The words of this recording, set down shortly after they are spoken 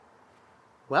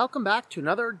Welcome back to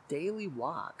another daily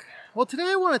walk. Well,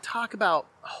 today I want to talk about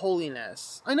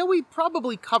holiness. I know we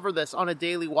probably covered this on a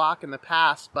daily walk in the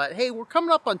past, but hey, we're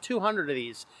coming up on 200 of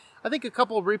these. I think a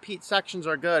couple of repeat sections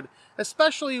are good,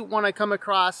 especially when I come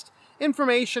across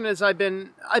information as I've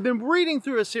been reading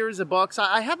through a series of books.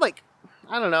 I have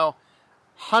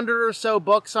 100 or so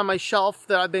books on my shelf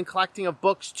that I've been collecting of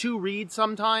books to read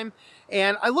sometime.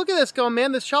 And I look at this going,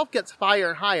 man, this shelf gets higher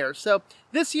and higher. So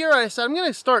this year I said, I'm going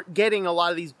to start getting a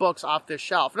lot of these books off this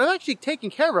shelf. And I've actually taken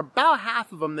care of about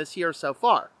half of them this year so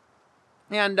far.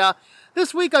 And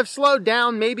this week I've slowed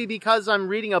down, maybe because I'm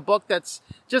reading a book that's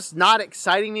just not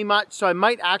exciting me much. So it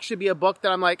might actually be a book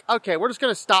that I'm like, okay, we're just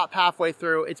going to stop halfway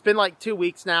through. It's been like 2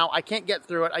 weeks now. I can't get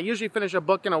through it. I usually finish a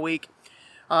book in a week.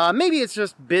 Maybe it's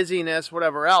just busyness,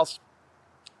 whatever else.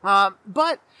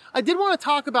 But I did want to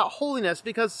talk about holiness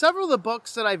because several of the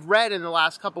books that I've read in the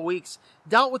last couple weeks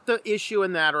dealt with the issue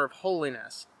and matter of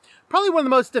holiness. Probably one of the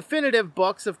most definitive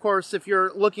books, of course, if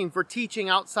you're looking for teaching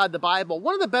outside the Bible,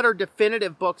 one of the better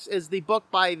definitive books is the book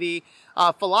by the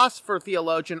philosopher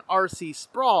theologian R.C.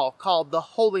 Sproul called The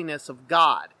Holiness of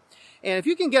God. And if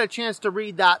you can get a chance to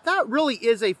read that, that really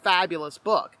is a fabulous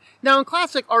book. Now, in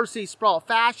classic R.C. Sproul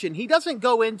fashion, he doesn't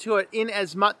go into it in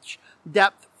as much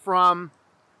depth from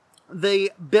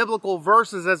the biblical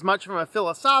verses as much from a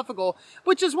philosophical,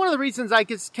 which is one of the reasons I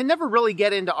can never really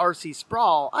get into R.C.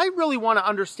 Sproul. I really want to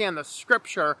understand the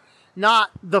scripture,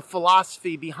 not the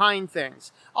philosophy behind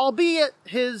things. Albeit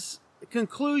his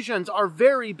conclusions are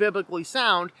very biblically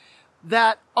sound,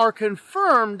 that are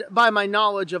confirmed by my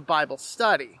knowledge of Bible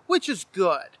study, which is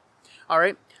good. All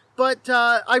right. But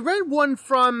I read one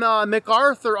from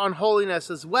MacArthur on holiness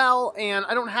as well, and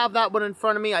I don't have that one in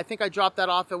front of me. I think I dropped that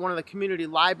off at one of the community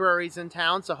libraries in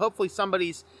town, so hopefully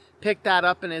somebody's picked that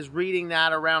up and is reading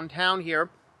that around town here.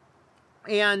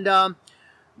 And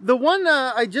the one,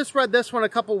 I just read this one a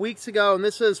couple weeks ago, and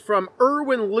this is from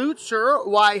Erwin Lutzer,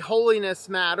 Why Holiness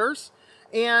Matters.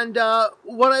 And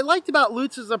what I liked about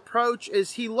Lutzer's approach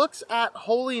is he looks at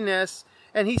holiness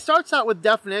and he starts out with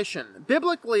definition.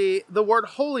 Biblically, the word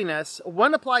holiness,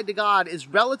 when applied to God, is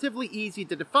relatively easy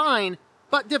to define,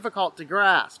 but difficult to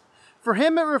grasp. For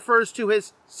him, it refers to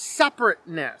his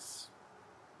separateness.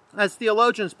 As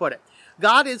theologians put it,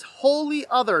 God is wholly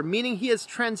other, meaning he is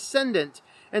transcendent,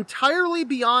 entirely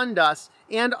beyond us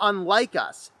and unlike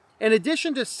us. In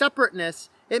addition to separateness,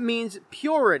 it means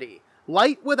purity,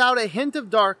 light without a hint of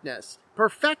darkness,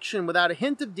 perfection without a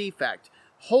hint of defect.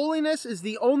 Holiness is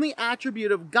the only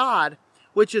attribute of God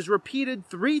which is repeated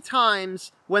 3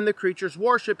 times when the creatures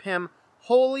worship him.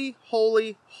 Holy,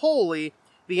 holy, holy,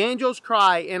 the angels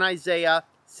cry in Isaiah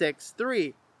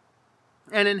 6:3.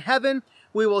 And in heaven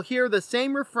we will hear the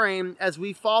same refrain as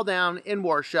we fall down in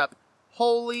worship.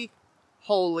 Holy,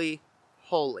 holy,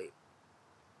 holy.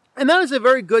 And that is a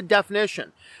very good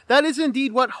definition. That is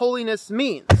indeed what holiness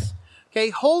means. Okay,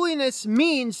 holiness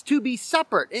means to be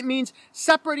separate. It means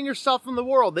separating yourself from the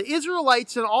world. The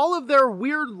Israelites and all of their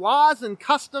weird laws and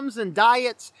customs and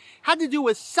diets had to do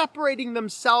with separating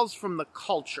themselves from the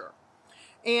culture.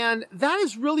 And that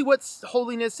is really what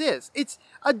holiness is. It's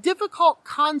a difficult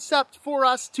concept for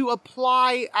us to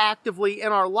apply actively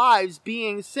in our lives,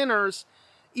 being sinners,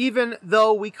 even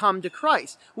though we come to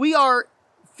Christ. We are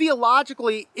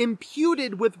theologically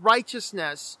imputed with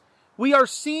righteousness. We are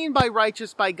seen by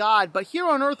righteous by God, but here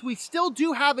on earth we still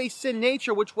do have a sin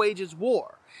nature which wages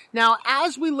war. Now,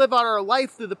 as we live out our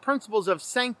life through the principles of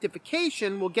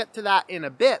sanctification, we'll get to that in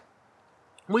a bit,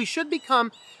 we should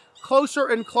become closer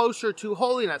and closer to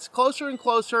holiness, closer and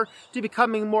closer to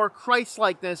becoming more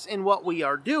Christ-likeness in what we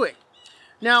are doing.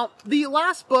 Now, the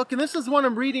last book, and this is the one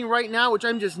I'm reading right now, which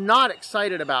I'm just not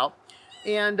excited about,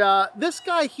 and this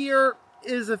guy here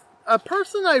is a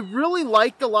person I really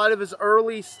liked a lot of his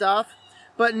early stuff,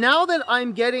 but now that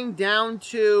I'm getting down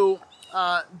to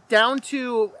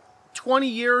 20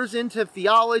 years into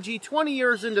theology, 20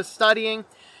 years into studying,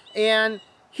 and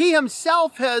he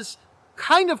himself has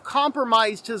kind of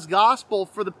compromised his gospel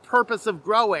for the purpose of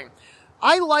growing.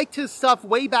 I liked his stuff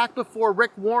way back before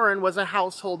Rick Warren was a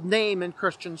household name in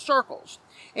Christian circles.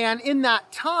 And in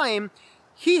that time,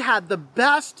 he had the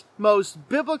best, most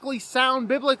biblically sound,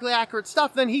 biblically accurate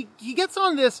stuff. Then he gets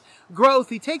on this growth.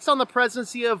 He takes on the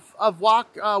presidency of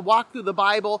walk through the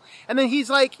Bible. And then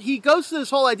he goes to this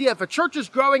whole idea, if a church is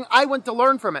growing, I want to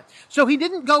learn from it. So he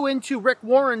didn't go into Rick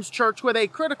Warren's church with a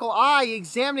critical eye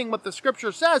examining what the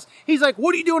scripture says. He's like,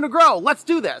 what are you doing to grow? Let's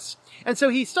do this. And so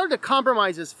he started to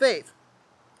compromise his faith.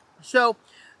 So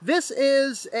this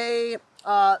is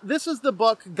the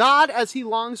book, God as He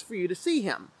Longs for You to See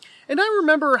Him. And I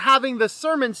remember having the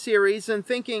sermon series and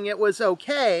thinking it was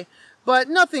okay, but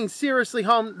nothing seriously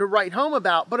to write home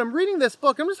about. But I'm reading this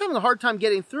book. I'm just having a hard time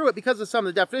getting through it because of some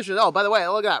of the definitions. Oh, by the way,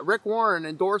 look at that. Rick Warren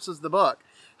endorses the book.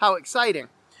 How exciting.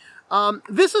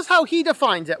 This is how he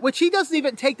defines it, which he doesn't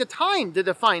even take the time to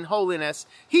define holiness.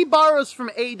 He borrows from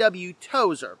A.W.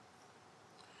 Tozer.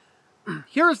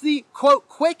 Here's the, quote,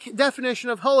 quick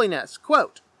definition of holiness.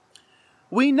 Quote,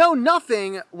 we know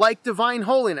nothing like divine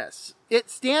holiness. It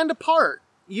stand apart,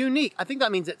 unique. I think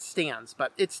that means it stands,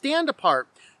 but it stand apart,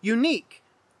 unique,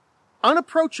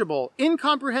 unapproachable,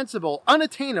 incomprehensible,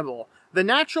 unattainable. The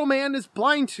natural man is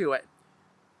blind to it.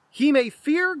 He may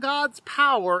fear God's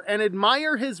power and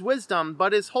admire his wisdom,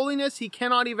 but his holiness he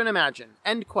cannot even imagine.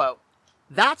 End quote.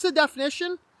 That's a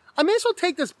definition? I may as well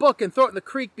take this book and throw it in the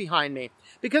creek behind me,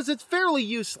 because it's fairly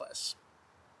useless.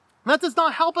 That does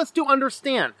not help us to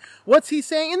understand. What's he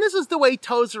saying? And this is the way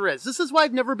Tozer is. This is why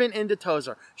I've never been into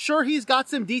Tozer. Sure, he's got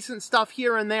some decent stuff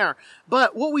here and there,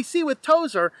 but what we see with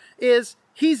Tozer is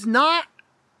he's not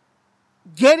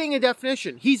getting a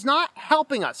definition. He's not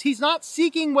helping us. He's not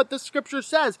seeking what the scripture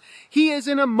says. He is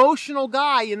an emotional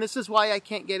guy, and this is why I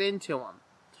can't get into him.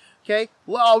 Okay?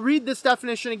 Well, I'll read this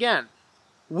definition again.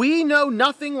 We know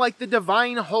nothing like the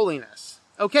divine holiness.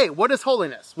 Okay, what is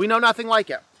holiness? We know nothing like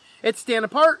it. It's stand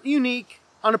apart, unique,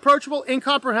 unapproachable,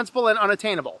 incomprehensible, and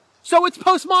unattainable. So it's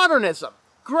postmodernism.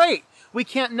 Great. We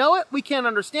can't know it. We can't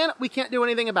understand it. We can't do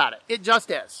anything about it. It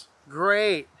just is.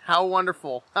 Great. How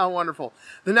wonderful. How wonderful.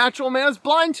 The natural man is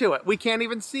blind to it. We can't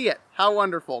even see it. How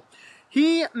wonderful.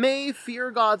 He may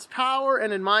fear God's power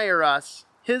and admire us,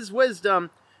 his wisdom,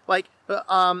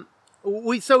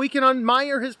 so we can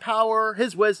admire his power,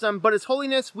 his wisdom, but his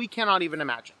holiness we cannot even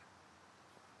imagine.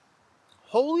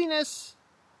 Holiness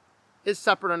is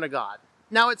separate unto God.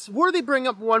 Now, it's worthy to bring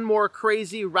up one more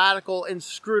crazy, radical, and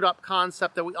screwed up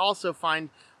concept that we also find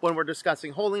when we're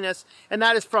discussing holiness, and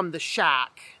that is from The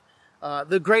Shack,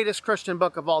 the greatest Christian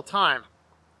book of all time.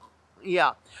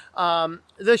 Yeah.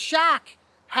 The Shack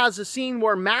has a scene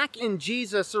where Mac and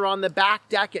Jesus are on the back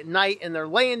deck at night, and they're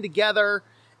laying together,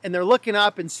 and they're looking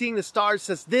up and seeing the stars.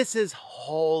 Says, this is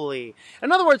holy.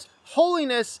 In other words,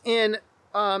 holiness in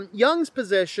Jung's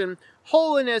position,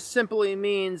 holiness simply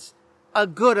means a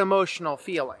good emotional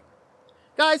feeling.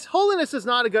 Guys, holiness is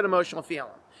not a good emotional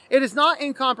feeling. It is not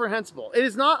incomprehensible. It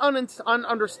is not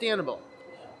ununderstandable.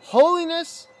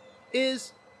 Holiness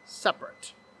is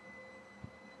separate.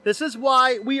 This is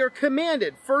why we are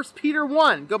commanded. 1 Peter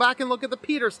 1. Go back and look at the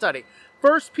Peter study.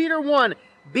 1 Peter 1.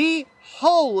 Be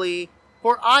holy,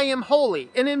 for I am holy.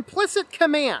 An implicit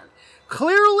command.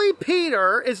 Clearly,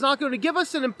 Peter is not going to give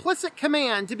us an implicit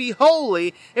command to be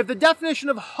holy if the definition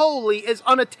of holy is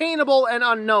unattainable and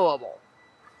unknowable.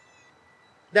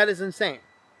 That is insane.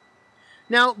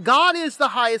 Now, God is the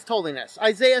highest holiness.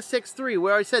 Isaiah 6:3,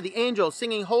 where I said the angels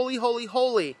singing, holy, holy,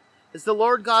 holy is the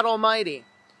Lord God Almighty.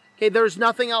 Okay, there's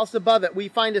nothing else above it. We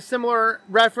find a similar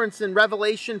reference in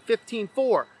Revelation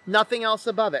 15:4. Nothing else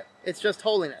above it. It's just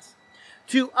holiness.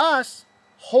 To us,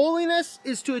 holiness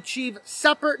is to achieve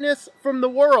separateness from the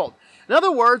world. In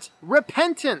other words,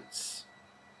 repentance.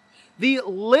 The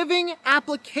living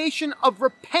application of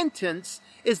repentance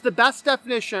is the best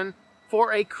definition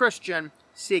for a Christian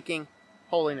seeking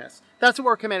holiness. That's what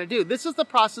we're commanded to do. This is the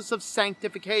process of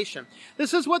sanctification.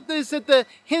 This is what is at the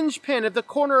hinge pin at the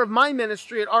corner of my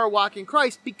ministry at Our Walk in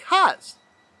Christ because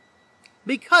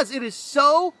it is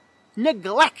so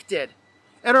neglected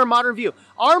in our modern view.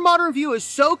 Our modern view is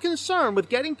so concerned with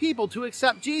getting people to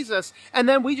accept Jesus, and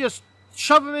then we just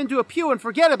shove them into a pew and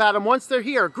forget about them once they're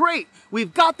here. Great.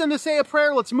 We've got them to say a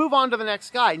prayer. Let's move on to the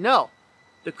next guy. No.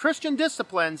 The Christian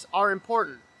disciplines are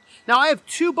important. Now, I have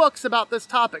 2 books about this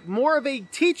topic. More of a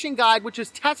teaching guide, which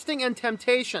is Testing and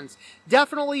Temptations.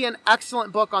 Definitely an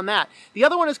excellent book on that. The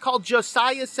other one is called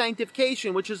Josiah's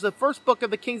Sanctification, which is the first book of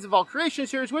the Kings of All Creation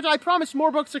series, which I promise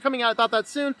more books are coming out about that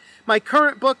soon. My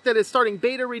current book that is starting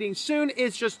beta reading soon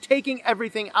is just taking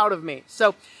everything out of me.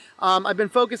 So I've been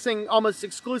focusing almost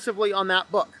exclusively on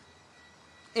that book.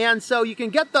 And so you can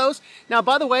get those. Now,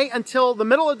 by the way, until the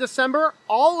middle of December,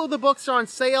 all of the books are on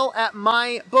sale at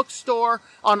my bookstore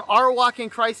on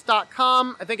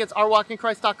ourwalkinchrist.com. I think it's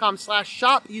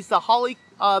ourwalkinchrist.com/shop. Use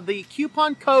the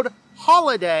coupon code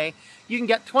HOLIDAY. You can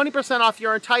get 20% off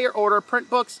your entire order, print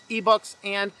books, ebooks,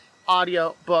 and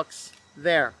audio books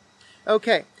there.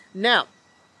 Okay, now,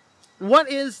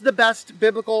 what is the best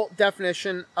biblical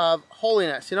definition of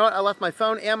holiness? You know what? I left my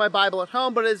phone and my Bible at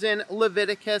home, but it is in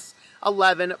Leviticus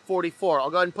 11:44.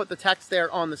 I'll go ahead and put the text there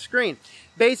on the screen.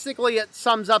 Basically, it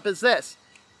sums up as this.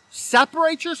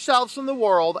 Separate yourselves from the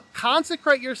world,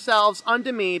 consecrate yourselves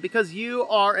unto me, because you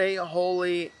are a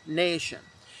holy nation.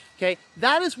 Okay,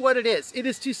 that is what it is. It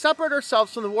is to separate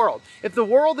ourselves from the world. If the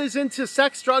world is into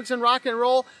sex, drugs, and rock and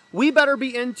roll, we better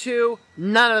be into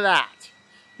none of that.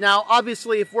 Now,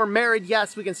 obviously, if we're married,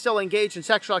 yes, we can still engage in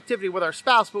sexual activity with our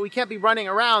spouse, but we can't be running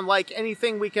around like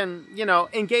anything we can,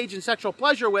 engage in sexual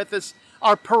pleasure with is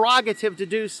our prerogative to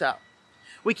do so.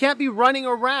 We can't be running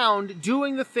around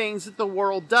doing the things that the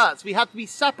world does. We have to be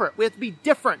separate. We have to be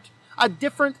different. A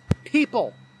different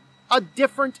people. A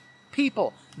different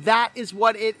people. That is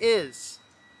what it is.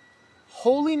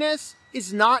 Holiness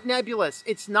is not nebulous.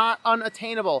 It's not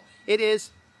unattainable. It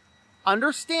is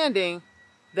understanding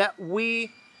that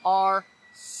we are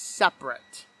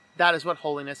separate. That is what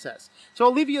holiness is. So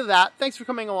I'll leave you with that. Thanks for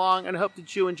coming along, and I hope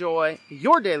that you enjoy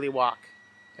your daily walk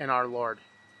in our Lord.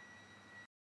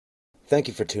 Thank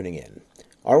you for tuning in.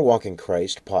 Our Walk in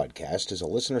Christ podcast is a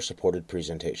listener-supported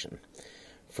presentation.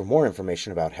 For more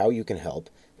information about how you can help,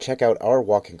 check out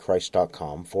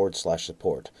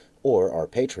ourwalkinchrist.com/support or our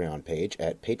Patreon page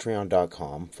at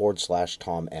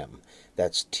patreon.com/TomM.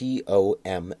 That's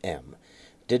TOMM.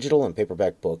 Digital and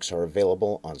paperback books are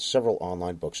available on several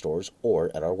online bookstores or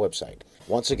at our website.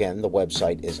 Once again, the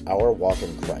website is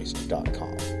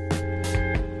ourwalkinchrist.com.